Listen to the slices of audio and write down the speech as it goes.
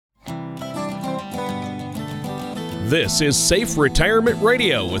This is Safe Retirement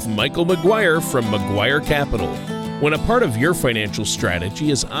Radio with Michael McGuire from McGuire Capital. When a part of your financial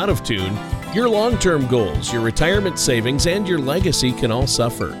strategy is out of tune, your long-term goals, your retirement savings, and your legacy can all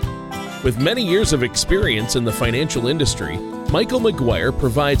suffer. With many years of experience in the financial industry, Michael McGuire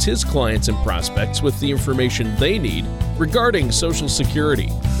provides his clients and prospects with the information they need regarding Social Security,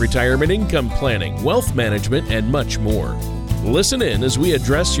 retirement income planning, wealth management, and much more. Listen in as we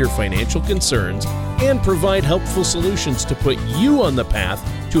address your financial concerns and provide helpful solutions to put you on the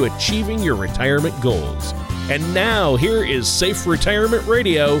path to achieving your retirement goals. And now, here is Safe Retirement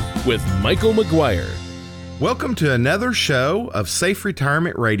Radio with Michael McGuire. Welcome to another show of Safe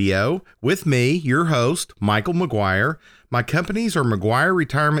Retirement Radio with me, your host, Michael McGuire. My companies are McGuire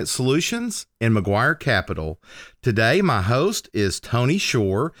Retirement Solutions and McGuire Capital. Today, my host is Tony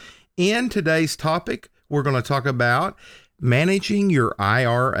Shore. In today's topic, we're going to talk about managing your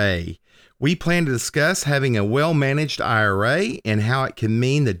IRA. We plan to discuss having a well-managed IRA and how it can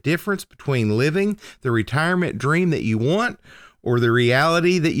mean the difference between living the retirement dream that you want or the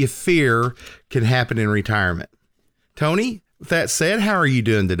reality that you fear can happen in retirement. Tony, with that said, how are you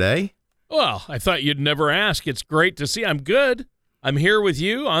doing today? Well, I thought you'd never ask. It's great to see. I'm good. I'm here with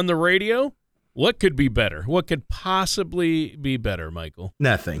you on the radio. What could be better? What could possibly be better, Michael?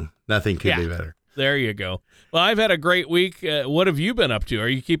 Nothing. Nothing could be better. There you go. Well, I've had a great week. What have you been up to? Are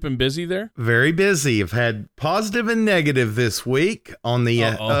you keeping busy there? Very busy. I've had positive and negative this week. On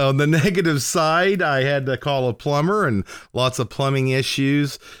the negative side, I had to call a plumber and lots of plumbing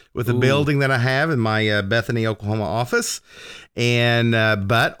issues with the building that I have in my Bethany, Oklahoma office. And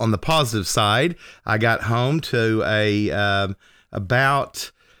but on the positive side, I got home to I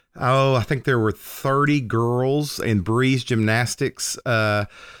think there were 30 girls in Breeze Gymnastics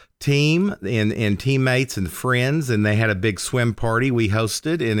team and teammates and friends, and they had a big swim party we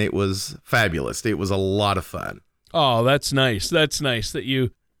hosted, and it was fabulous. It was a lot of fun. Oh, that's nice. That's nice that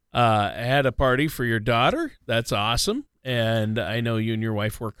you had a party for your daughter. That's awesome. And I know you and your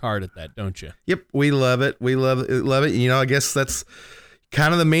wife work hard at that, don't you? Yep, we love it. We love it. You know, I guess that's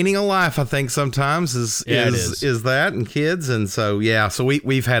kind of the meaning of life, I think, sometimes is that and kids. And so, so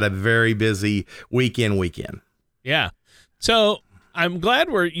we've had a very busy weekend. Yeah. So I'm glad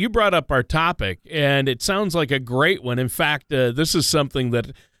you brought up our topic, and it sounds like a great one. In fact, this is something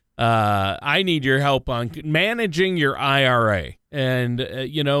that I need your help on, managing your IRA. And,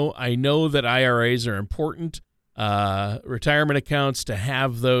 I know that IRAs are important, retirement accounts, to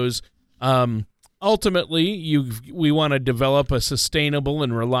have those. Ultimately, we want to develop a sustainable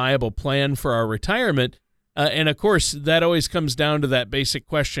and reliable plan for our retirement. And, of course, that always comes down to that basic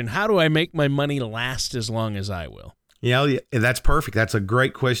question: how do I make my money last as long as I will? Yeah, that's perfect. That's a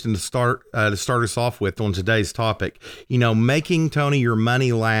great question to start us off with on today's topic. Making, Tony, your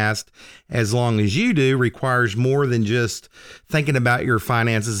money last as long as you do requires more than just thinking about your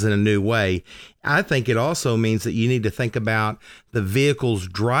finances in a new way. I think it also means that you need to think about the vehicles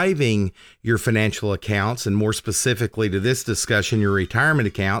driving your financial accounts, and more specifically to this discussion, your retirement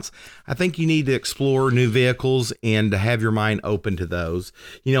accounts. I think you need to explore new vehicles and to have your mind open to those.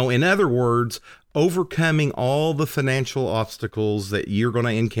 In other words, overcoming all the financial obstacles that you're going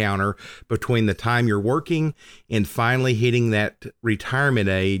to encounter between the time you're working and finally hitting that retirement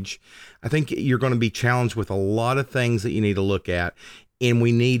age. I think you're going to be challenged with a lot of things that you need to look at, and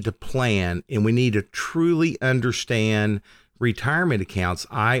we need to plan, and we need to truly understand retirement accounts,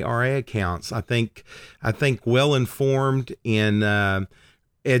 IRA accounts. I think well-informed and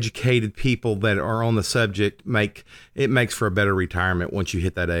educated people that are on the subject makes for a better retirement once you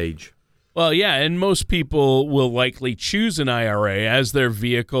hit that age. Well, yeah, and most people will likely choose an IRA as their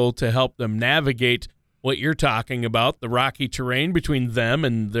vehicle to help them navigate what you're talking about, the rocky terrain between them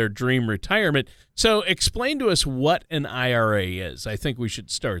and their dream retirement. So explain to us what an IRA is. I think we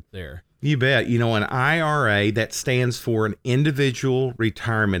should start there. You bet. An IRA, that stands for an individual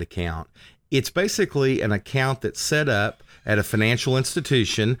retirement account. It's basically an account that's set up at a financial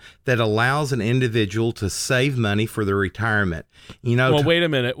institution that allows an individual to save money for their retirement. Well, wait a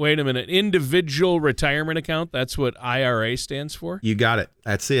minute. Individual retirement account, that's what IRA stands for? You got it.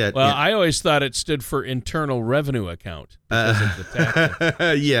 That's it. Well, I always thought it stood for Internal Revenue Account because of the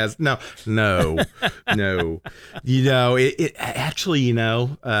tax. Yes. No. It actually,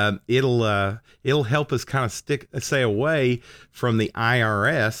 it'll help us kind of stay away from the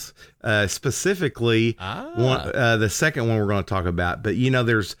IRS, specifically the second one we're going to talk about. But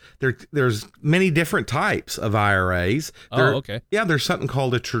there's many different types of IRAs. Okay. Yeah, there's something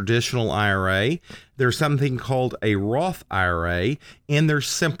called a traditional IRA. There's something called a Roth IRA, and there's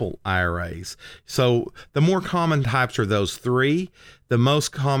simple IRAs. So the more common types are those three. The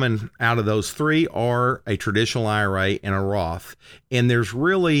most common out of those three are a traditional IRA and a Roth. And there's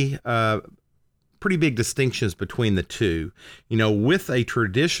really pretty big distinctions between the two. With a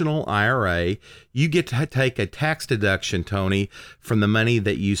traditional IRA, you get to take a tax deduction, Tony, from the money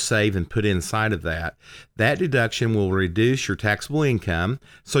that you save and put inside of that. That deduction will reduce your taxable income.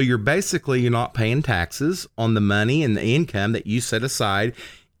 So you're not paying taxes on the money and the income that you set aside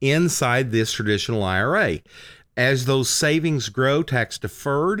inside this traditional IRA. As those savings grow tax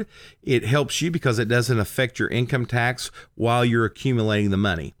deferred, it helps you because it doesn't affect your income tax while you're accumulating the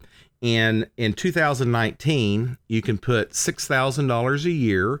money. And in 2019, you can put $6,000 a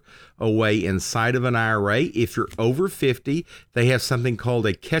year away inside of an IRA. If you're over 50, they have something called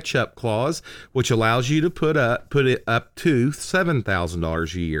a catch-up clause, which allows you to put it up to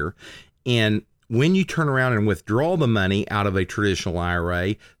 $7,000 a year. And when you turn around and withdraw the money out of a traditional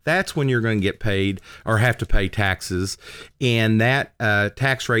IRA, that's when you're going to get paid or have to pay taxes. And that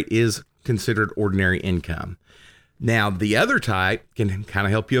tax rate is considered ordinary income. Now, the other type can kind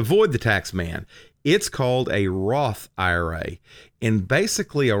of help you avoid the tax man. It's called a Roth IRA. And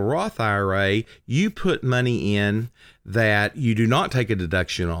basically, a Roth IRA, you put money in that you do not take a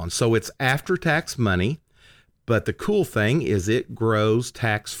deduction on. So it's after-tax money, but the cool thing is it grows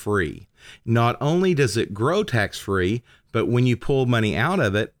tax-free. Not only does it grow tax-free, but when you pull money out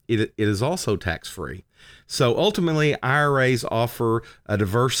of it, it is also tax-free. So ultimately, IRAs offer a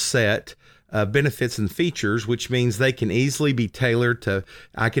diverse set benefits and features, which means they can easily be tailored to,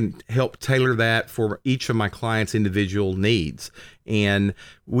 I can help tailor that for each of my clients' individual needs. And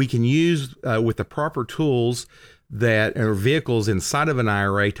we can use with the proper tools that are vehicles inside of an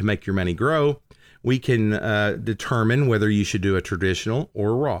IRA to make your money grow, we can determine whether you should do a traditional or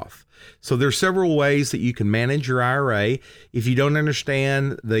a Roth. So there's several ways that you can manage your IRA. If you don't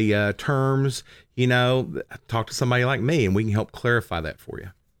understand the terms, talk to somebody like me and we can help clarify that for you.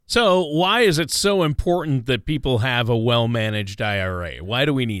 So why is it so important that people have a well-managed IRA? Why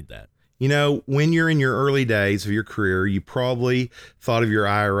do we need that? When you're in your early days of your career, you probably thought of your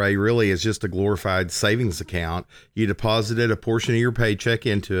IRA really as just a glorified savings account. You deposited a portion of your paycheck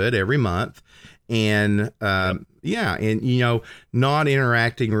into it every month. And not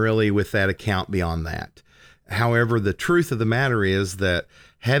interacting really with that account beyond that. However, the truth of the matter is that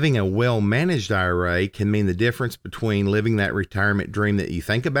having a well-managed IRA can mean the difference between living that retirement dream that you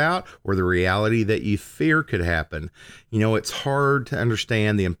think about or the reality that you fear could happen. It's hard to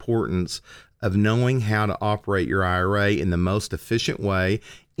understand the importance of knowing how to operate your IRA in the most efficient way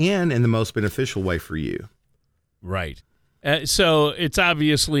and in the most beneficial way for you. Right. So it's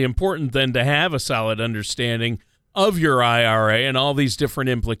obviously important then to have a solid understanding of your IRA and all these different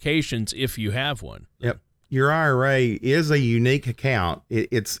implications if you have one. Yep. Your IRA is a unique account.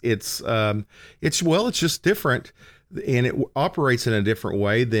 It's just different, and it operates in a different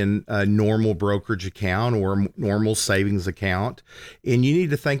way than a normal brokerage account or a normal savings account. And you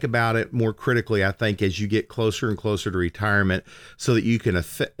need to think about it more critically, I think, as you get closer and closer to retirement so that you can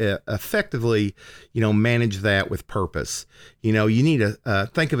effectively, manage that with purpose. You need to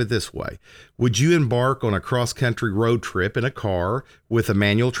think of it this way. Would you embark on a cross-country road trip in a car with a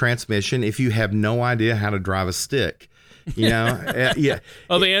manual transmission if you have no idea how to drive a stick? Yeah.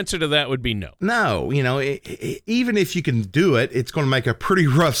 Well, the answer to that would be no. No, even if you can do it, it's going to make a pretty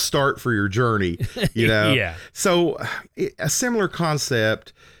rough start for your journey, Yeah. So a similar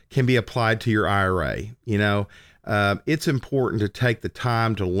concept can be applied to your IRA. It's important to take the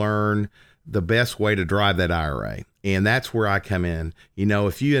time to learn the best way to drive that IRA. And that's where I come in.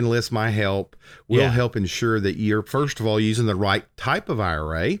 If you enlist my help, we'll help ensure that you're, first of all, using the right type of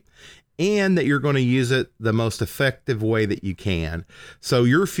IRA and that you're going to use it the most effective way that you can. So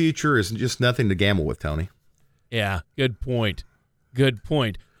your future is just nothing to gamble with, Tony. Yeah, good point. Good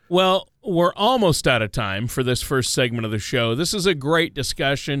point. Well, we're almost out of time for this first segment of the show. This is a great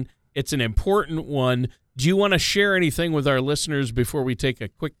discussion. It's an important one. Do you want to share anything with our listeners before we take a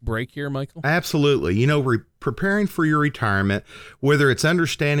quick break here, Michael? Absolutely. Preparing for your retirement, whether it's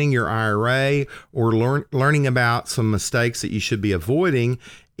understanding your IRA or learning about some mistakes that you should be avoiding,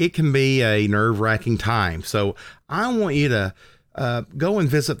 it can be a nerve-wracking time. So I want you to go and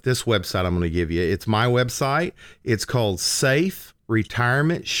visit this website I'm going to give you. It's my website. It's called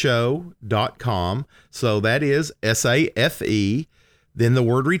saferetirementshow.com. So that is SAFE, then the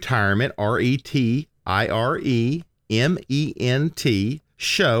word retirement, RETIREMENT,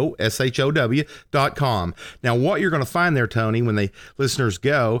 show, SHOW.com. Now, what you're going to find there, Tony, when the listeners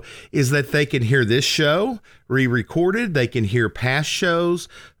go, is that they can hear this show re-recorded. They can hear past shows,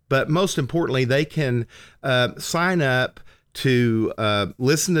 but most importantly, they can sign up to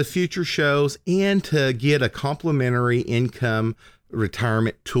listen to future shows and to get a complimentary income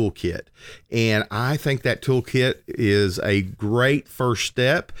retirement toolkit. And I think that toolkit is a great first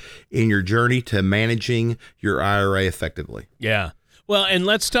step in your journey to managing your IRA effectively. Yeah. Well, and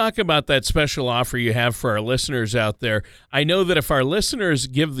let's talk about that special offer you have for our listeners out there. I know that if our listeners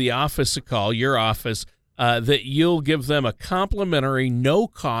give the office a call, your office, that you'll give them a complimentary, no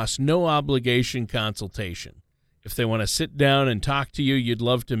cost, no obligation consultation. If they want to sit down and talk to you, you'd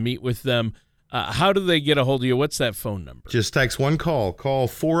love to meet with them. How do they get a hold of you? What's that phone number? Just takes one call. Call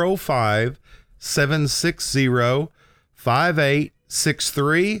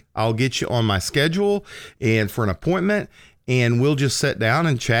 405-760-5863. I'll get you on my schedule and for an appointment, and we'll just sit down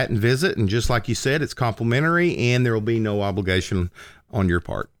and chat and visit. And just like you said, it's complimentary, and there will be no obligation on your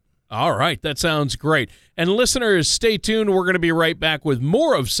part. All right. That sounds great. And listeners, stay tuned. We're going to be right back with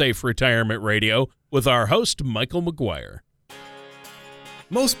more of Safe Retirement Radio with our host, Michael McGuire.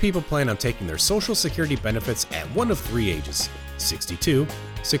 Most people plan on taking their Social Security benefits at one of three ages, 62,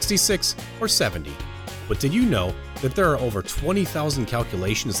 66, or 70. But did you know that there are over 20,000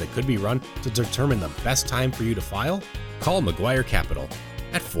 calculations that could be run to determine the best time for you to file? Call McGuire Capital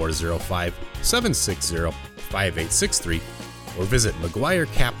at 405-760-5863 or visit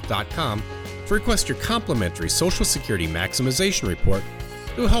McGuireCap.com to request your complimentary Social Security Maximization Report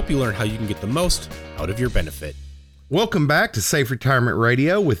that will help you learn how you can get the most out of your benefit. Welcome back to Safe Retirement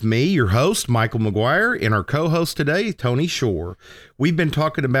Radio with me, your host, Michael McGuire, and our co-host today, Tony Shore. We've been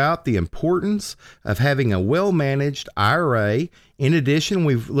talking about the importance of having a well-managed IRA. In addition,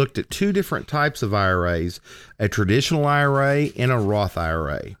 we've looked at two different types of IRAs, a traditional IRA and a Roth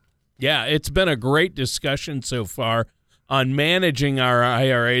IRA. Yeah, it's been a great discussion so far on managing our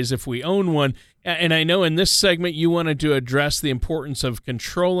IRAs if we own one. And I know in this segment you wanted to address the importance of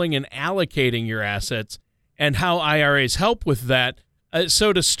controlling and allocating your assets and how IRAs help with that.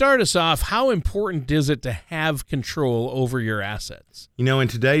 So to start us off, how important is it to have control over your assets? You know, in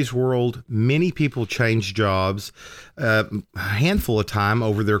today's world, many people change jobs a handful of time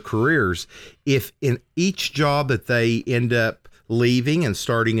over their careers. If in each job that they end up leaving and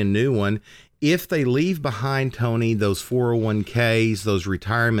starting a new one, if they leave behind, Tony, those 401ks, those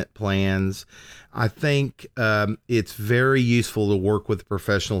retirement plans, I think it's very useful to work with a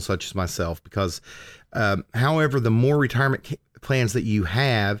professional such as myself because however, the more retirement plans that you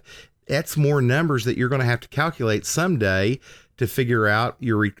have, that's more numbers that you're going to have to calculate someday to figure out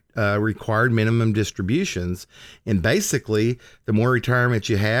your required minimum distributions. And basically, the more retirement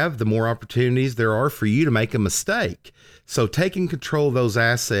you have, the more opportunities there are for you to make a mistake. So taking control of those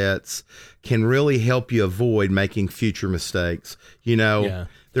assets can really help you avoid making future mistakes. You know,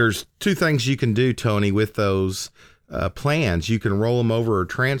 There's two things you can do, Tony, with those plans. You can roll them over or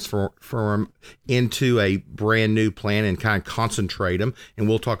transfer them into a brand new plan and kind of concentrate them. And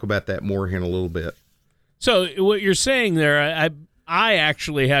we'll talk about that more here in a little bit. So what you're saying there, I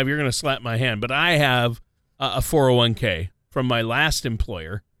actually have, you're going to slap my hand, but I have a 401k from my last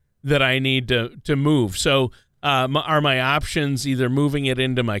employer that I need to move. So are my options either moving it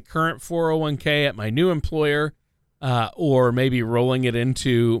into my current 401k at my new employer or maybe rolling it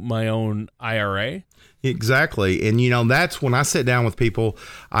into my own IRA? Exactly. And, you know, that's when I sit down with people,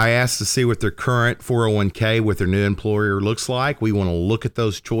 I ask to see what their current 401k with their new employer looks like. We want to look at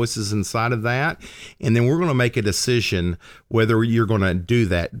those choices inside of that. And then we're going to make a decision whether you're going to do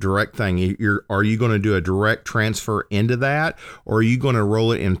that direct thing. Are you going to do a direct transfer into that? Or are you going to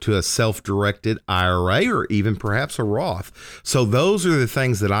roll it into a self-directed IRA or even perhaps a Roth? So those are the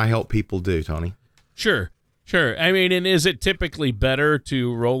things that I help people do, Tony. Sure. I mean, and is it typically better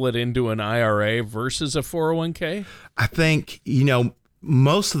to roll it into an IRA versus a 401k? I think, you know,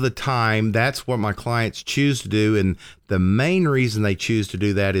 most of the time that's what my clients choose to do. And the main reason they choose to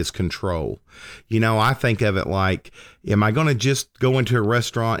do that is control. You know, I think of it like, am I going to just go into a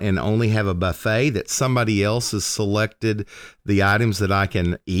restaurant and only have a buffet that somebody else has selected the items that I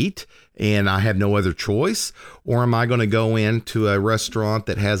can eat and I have no other choice? Or am I going to go into a restaurant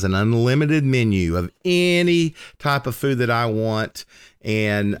that has an unlimited menu of any type of food that I want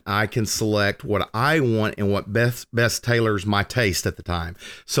and I can select what I want and what best tailors my taste at the time?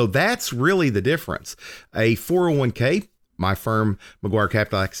 So that's really the difference. A 401k, my firm, McGuire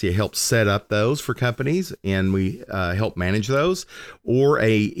Capital, actually helps set up those for companies, and we help manage those, or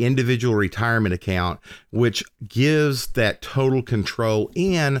a individual retirement account, which gives that total control.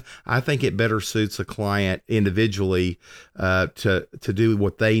 And I think it better suits a client individually to do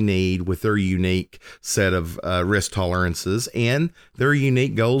what they need with their unique set of risk tolerances and their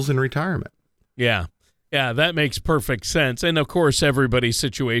unique goals in retirement. Yeah. Yeah, that makes perfect sense. And of course, everybody's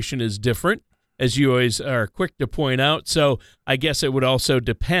situation is different, as you always are quick to point out. So I guess it would also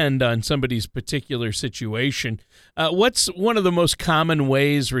depend on somebody's particular situation. What's one of the most common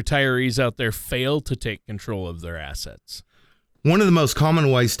ways retirees out there fail to take control of their assets? One of the most common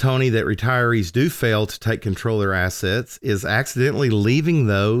ways, Tony, that retirees do fail to take control of their assets is accidentally leaving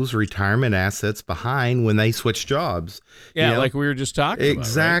those retirement assets behind when they switch jobs. Yeah, like we were just talking about.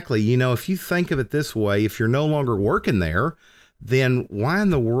 Exactly. Right? If you think of it this way, if you're no longer working there, then why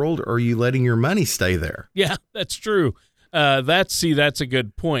in the world are you letting your money stay there? Yeah, that's true. That's a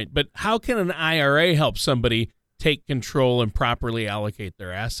good point. But how can an IRA help somebody take control and properly allocate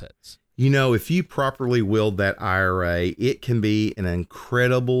their assets? If you properly wield that IRA, it can be an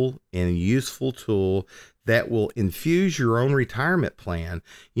incredible and useful tool that will infuse your own retirement plan.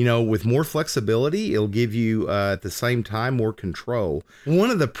 With more flexibility, it'll give you, at the same time, more control. One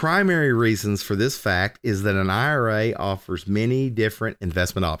of the primary reasons for this fact is that an IRA offers many different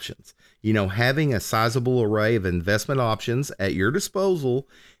investment options. Having a sizable array of investment options at your disposal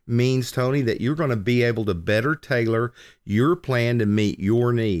means, Tony, that you're going to be able to better tailor your plan to meet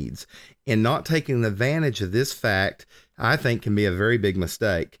your needs. And not taking advantage of this fact, I think, can be a very big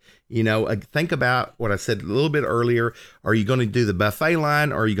mistake. Think about what I said a little bit earlier. Are you going to do the buffet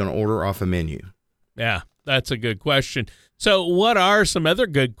line, or are you going to order off a menu? Yeah, that's a good question. So what are some other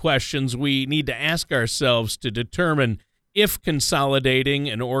good questions we need to ask ourselves to determine if consolidating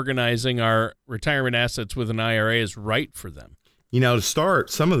and organizing our retirement assets with an IRA is right for them? To start,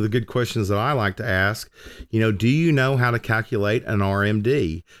 some of the good questions that I like to ask, do you know how to calculate an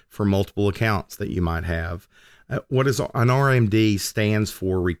RMD for multiple accounts that you might have? What is an RMD stands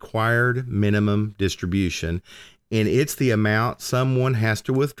for Required Minimum Distribution, and it's the amount someone has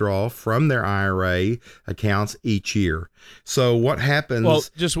to withdraw from their IRA accounts each year. So what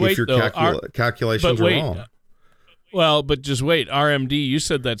happens if your calculations are wrong? Well, but just wait. RMD, you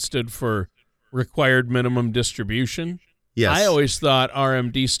said that stood for Required Minimum Distribution? Yes. I always thought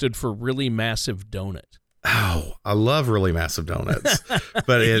RMD stood for Really Massive Donut. Oh, I love Really Massive Donuts.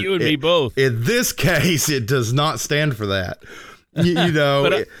 But you and me both. In this case, it does not stand for that.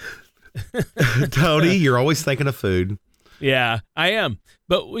 Tony, you're always thinking of food. Yeah, I am.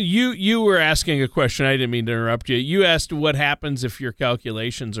 But you were asking a question. I didn't mean to interrupt you. You asked what happens if your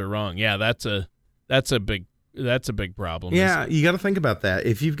calculations are wrong. Yeah, that's a big problem. Yeah, you got to think about that.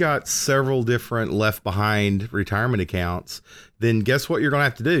 If you've got several different left behind retirement accounts, then guess what you're going to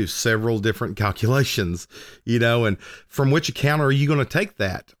have to do? Several different calculations, and from which account are you going to take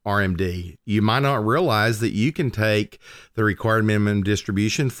that RMD? You might not realize that you can take the required minimum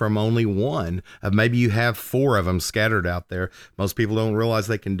distribution from only one. Maybe you have 4 of them scattered out there. Most people don't realize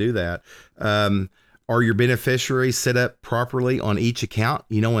they can do that. Are your beneficiaries set up properly on each account?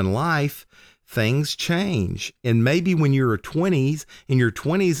 In life, things change. And maybe when you're in your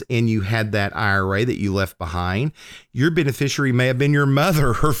 20s and you had that IRA that you left behind, your beneficiary may have been your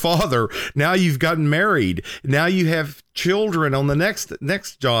mother or father. Now you've gotten married. Now you have children on the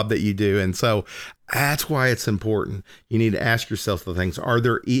next job that you do. And so that's why it's important. You need to ask yourself the things. Are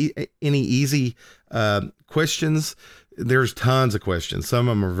there any easy questions? There's tons of questions. Some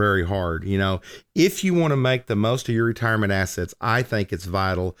of them are very hard. If you want to make the most of your retirement assets, I think it's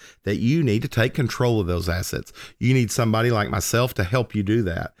vital that you need to take control of those assets. You need somebody like myself to help you do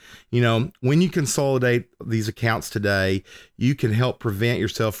that. When you consolidate these accounts today, you can help prevent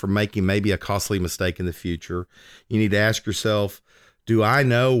yourself from making maybe a costly mistake in the future. You need to ask yourself, do I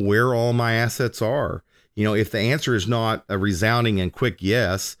know where all my assets are? If the answer is not a resounding and quick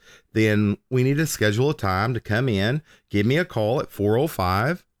yes, then we need to schedule a time to come in, give me a call at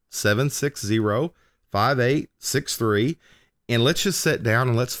 405-760-5863, and let's just sit down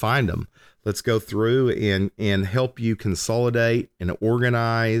and let's find them. Let's go through and help you consolidate and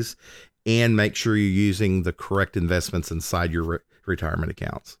organize and make sure you're using the correct investments inside your retirement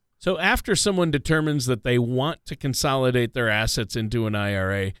accounts. So after someone determines that they want to consolidate their assets into an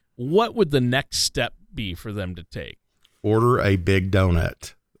IRA, what would the next step be for them to take? Order a big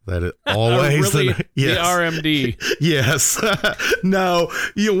donut. That is always really, yes. The RMD. Yes. No,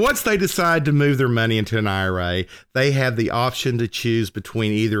 once they decide to move their money into an IRA, they have the option to choose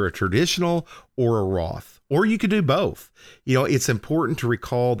between either a traditional or a Roth, or you could do both. It's important to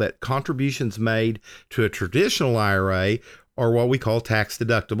recall that contributions made to a traditional IRA are what we call tax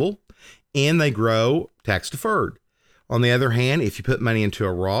deductible, and they grow tax deferred. On the other hand, if you put money into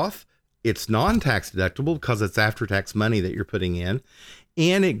a Roth, it's non-tax deductible because it's after-tax money that you're putting in,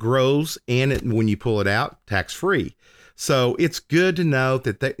 and it grows, and when you pull it out, tax-free. So it's good to know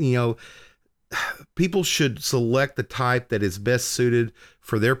that people should select the type that is best suited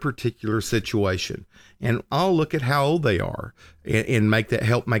for their particular situation. And I'll look at how old they are and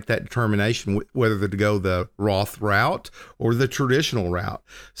help make that determination whether to go the Roth route or the traditional route.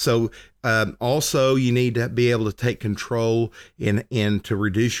 So also you need to be able to take control and to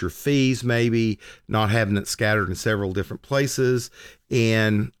reduce your fees, maybe not having it scattered in several different places.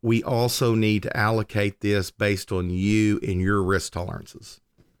 And we also need to allocate this based on you and your risk tolerances.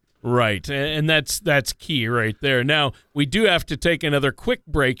 Right, and that's key right there. Now, we do have to take another quick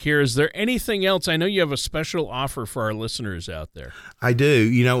break here. Is there anything else? I know you have a special offer for our listeners out there. I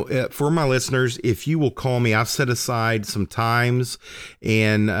do. For my listeners, if you will call me, I've set aside some times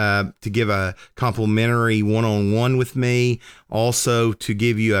and to give a complimentary one-on-one with me, also to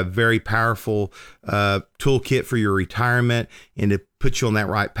give you a very powerful toolkit for your retirement and to put you on that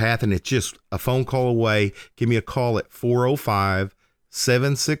right path. And it's just a phone call away. Give me a call at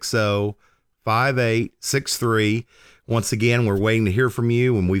 405-760-5863. Once again, we're waiting to hear from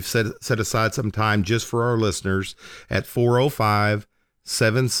you, and we've set aside some time just for our listeners at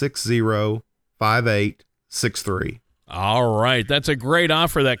 405-760-5863. All right. That's a great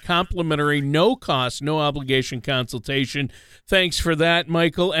offer, that complimentary, no cost, no obligation consultation. Thanks for that,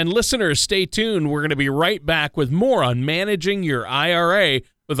 Michael. And listeners, stay tuned. We're going to be right back with more on managing your IRA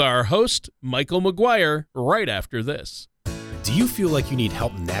with our host, Michael McGuire, right after this. Do you feel like you need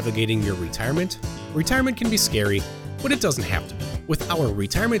help navigating your retirement? Retirement can be scary, but it doesn't have to be. With our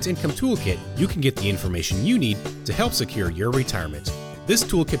Retirement Income Toolkit, you can get the information you need to help secure your retirement. This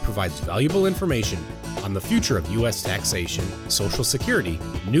toolkit provides valuable information on the future of U.S. taxation, Social Security,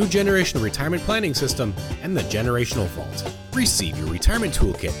 new generation retirement planning system, and the generational vault. Receive your retirement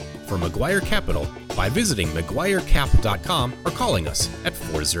toolkit from McGuire Capital by visiting McGuireCap.com or calling us at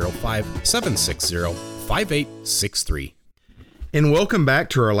 405-760-5863. And welcome back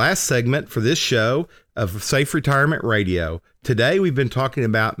to our last segment for this show of Safe Retirement Radio. Today, we've been talking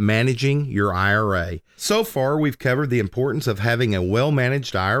about managing your IRA. So far, we've covered the importance of having a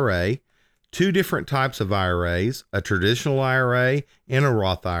well-managed IRA, two different types of IRAs, a traditional IRA and a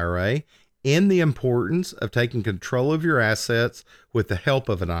Roth IRA, and the importance of taking control of your assets with the help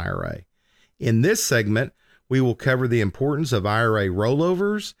of an IRA. In this segment, we will cover the importance of IRA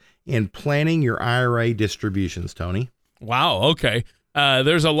rollovers and planning your IRA distributions, Tony. Wow, okay.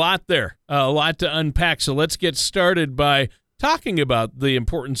 There's a lot there, a lot to unpack. So let's get started by talking about the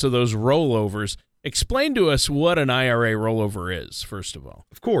importance of those rollovers. Explain to us what an IRA rollover is, first of all.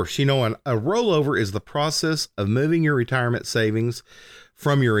 Of course, a rollover is the process of moving your retirement savings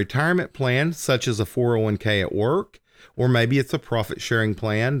from your retirement plan, such as a 401k at work, or maybe it's a profit-sharing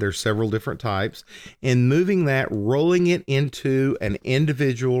plan. There's several different types. And moving that, rolling it into an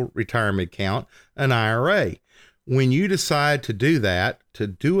individual retirement account, an IRA. When you decide to do that, to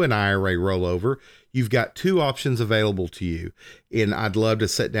do an IRA rollover, you've got two options available to you. And I'd love to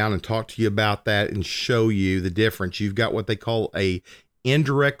sit down and talk to you about that and show you the difference. You've got what they call a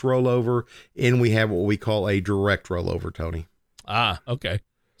indirect rollover, and we have what we call a direct rollover, Tony. Ah, okay.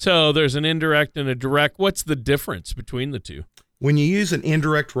 So there's an indirect and a direct. What's the difference between the two? When you use an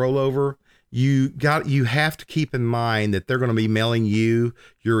indirect rollover, you have to keep in mind that they're going to be mailing you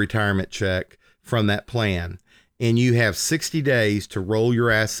your retirement check from that plan. And you have 60 days to roll your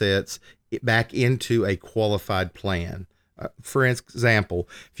assets back into a qualified plan. For example,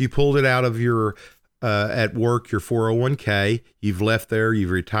 if you pulled it out of your, at work, your 401k, you've left there, you've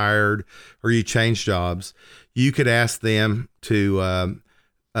retired, or you changed jobs, you could ask them to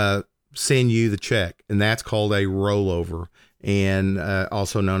send you the check. And that's called a rollover, and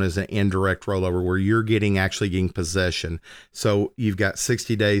also known as an indirect rollover, where you're actually getting possession. So you've got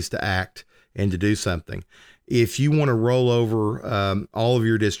 60 days to act and to do something. If you want to roll over all of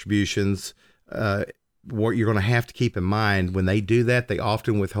your distributions, what you're going to have to keep in mind when they do that, they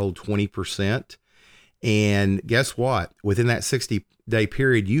often withhold 20%. And guess what? Within that 60-day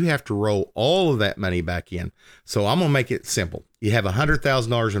period, you have to roll all of that money back in. So I'm going to make it simple. You have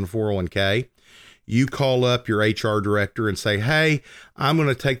 $100,000 in a 401k. You call up your HR director and say, hey, I'm going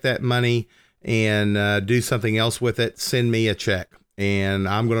to take that money and do something else with it. Send me a check. And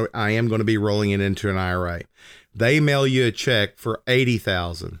I am going to be rolling it into an IRA. They mail you a check for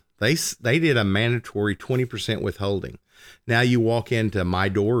 $80,000. They did a mandatory 20% withholding. Now you walk into my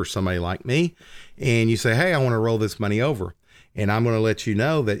door or somebody like me, and you say, "Hey, I want to roll this money over," and I'm going to let you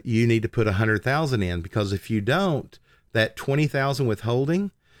know that you need to put $100,000 in, because if you don't, that $20,000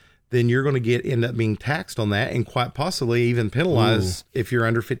 withholding, then you're going to end up being taxed on that, and quite possibly even penalized if you're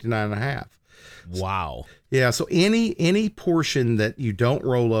under 59.5. Wow. Yeah. So any portion that you don't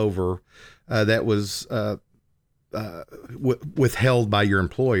roll over that was withheld by your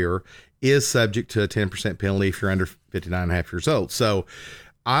employer is subject to a 10% penalty if you're under 59 and a half years old. So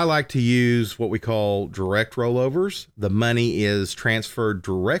I like to use what we call direct rollovers. The money is transferred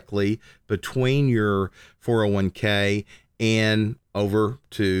directly between your 401k and over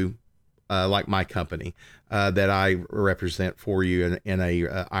to like my company that I represent for you in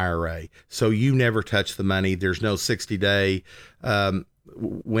a IRA. So you never touch the money. There's no 60-day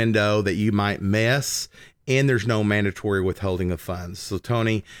window that you might miss, and there's no mandatory withholding of funds. So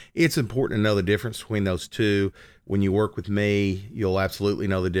Tony, it's important to know the difference between those two. When you work with me, you'll absolutely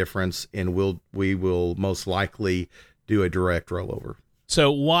know the difference, and we will most likely do a direct rollover.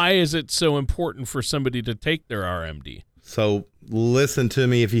 So why is it so important for somebody to take their RMD? So listen to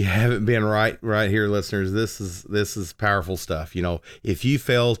me if you haven't been right here, listeners. This is powerful stuff. You know, if you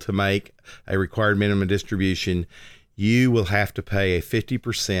fail to make a required minimum distribution, you will have to pay a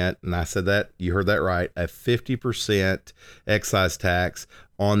 50%, and I said that, you heard that right, a 50% excise tax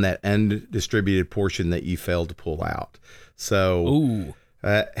on that undistributed portion that you failed to pull out. So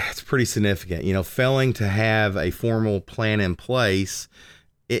it's pretty significant. You know, failing to have a formal plan in place,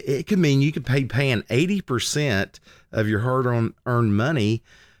 it could mean you could paying 80% of your hard-earned money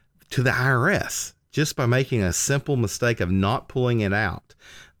to the IRS just by making a simple mistake of not pulling it out.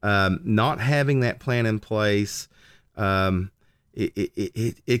 Not having that plan in place,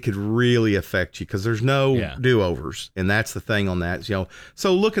 it could really affect you because there's no do-overs, and that's the thing on that. You know,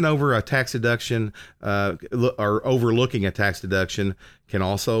 so looking over a tax deduction or overlooking a tax deduction can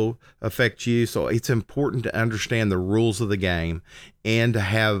also affect you. So it's important to understand the rules of the game and to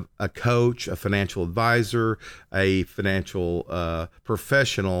have a coach, a financial advisor, a financial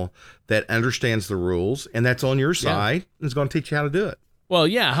professional that understands the rules and that's on your side and is going to teach you how to do it. Well,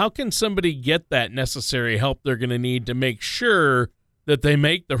 yeah. How can somebody get that necessary help they're going to need to make sure that they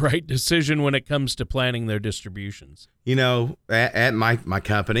make the right decision when it comes to planning their distributions? You know, at my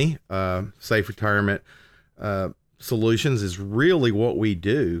company, Safe Retirement Solutions is really what we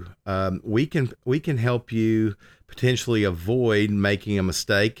do. We can help you potentially avoid making a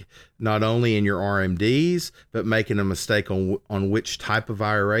mistake, not only in your RMDs, but making a mistake on which type of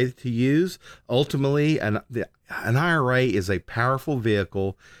IRA to use. Ultimately, an IRA is a powerful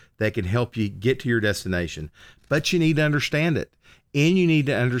vehicle that can help you get to your destination, but you need to understand it, and you need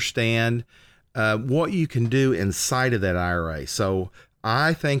to understand what you can do inside of that IRA. So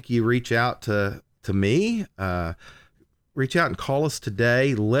I think you reach out to me, reach out and call us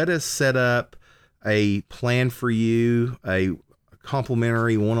today. Let us set up a plan for you, a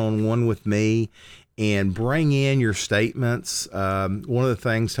complimentary one-on-one with me, and bring in your statements. One of the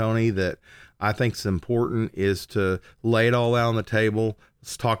things, Tony, that I think is important is to lay it all out on the table.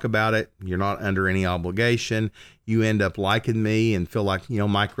 Let's talk about it. You're not under any obligation. You end up liking me and feel like, you know,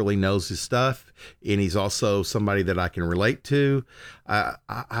 Mike really knows his stuff, and he's also somebody that I can relate to.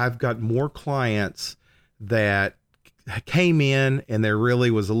 I've got more clients that came in and there really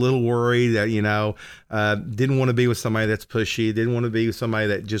was a little worried that, you know, didn't want to be with somebody that's pushy, didn't want to be with somebody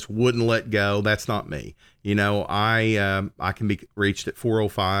that just wouldn't let go. That's not me. You know, I can be reached at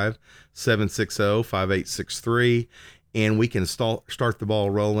 405-760-5863, and we can start the ball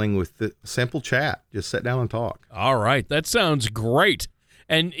rolling with the simple chat. Just sit down and talk. All right. That sounds great.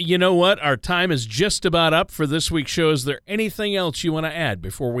 And you know what? Our time is just about up for this week's show. Is there anything else you want to add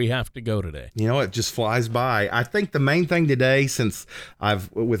before we have to go today? You know, it just flies by. I think the main thing today, since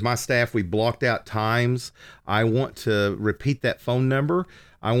with my staff, we blocked out times, I want to repeat that phone number.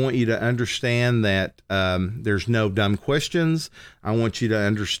 I want you to understand that there's no dumb questions. I want you to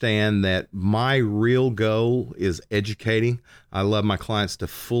understand that my real goal is educating. I love my clients to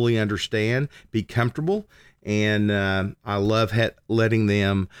fully understand, be comfortable, and I love letting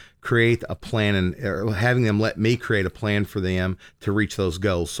them create a plan or having them let me create a plan for them to reach those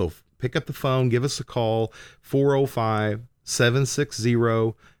goals. So pick up the phone, give us a call,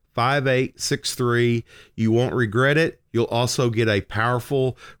 405-760-5863. You won't regret it. You'll also get a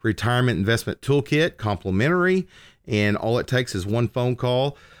powerful retirement investment toolkit, complimentary, and all it takes is one phone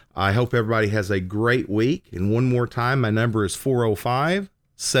call. I hope everybody has a great week. And one more time, my number is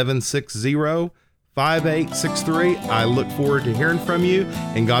 405-760-5863. I look forward to hearing from you,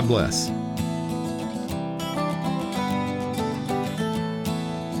 and God bless.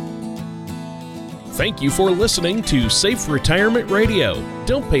 Thank you for listening to Safe Retirement Radio.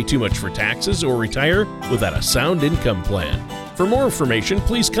 Don't pay too much for taxes or retire without a sound income plan. For more information,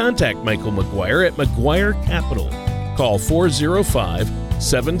 please contact Michael McGuire at McGuire Capital. Call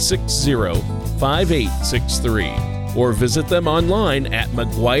 405-760-5863 or visit them online at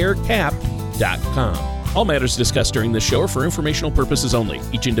McGuireCap.com. All matters discussed during this show are for informational purposes only.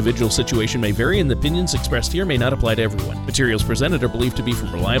 Each individual situation may vary, and the opinions expressed here may not apply to everyone. Materials presented are believed to be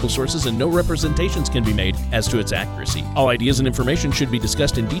from reliable sources, and no representations can be made as to its accuracy. All ideas and information should be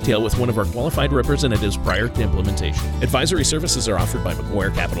discussed in detail with one of our qualified representatives prior to implementation. Advisory services are offered by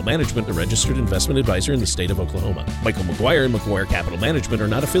McGuire Capital Management, a registered investment advisor in the state of Oklahoma. Michael McGuire and McGuire Capital Management are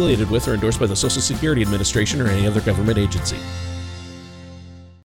not affiliated with or endorsed by the Social Security Administration or any other government agency.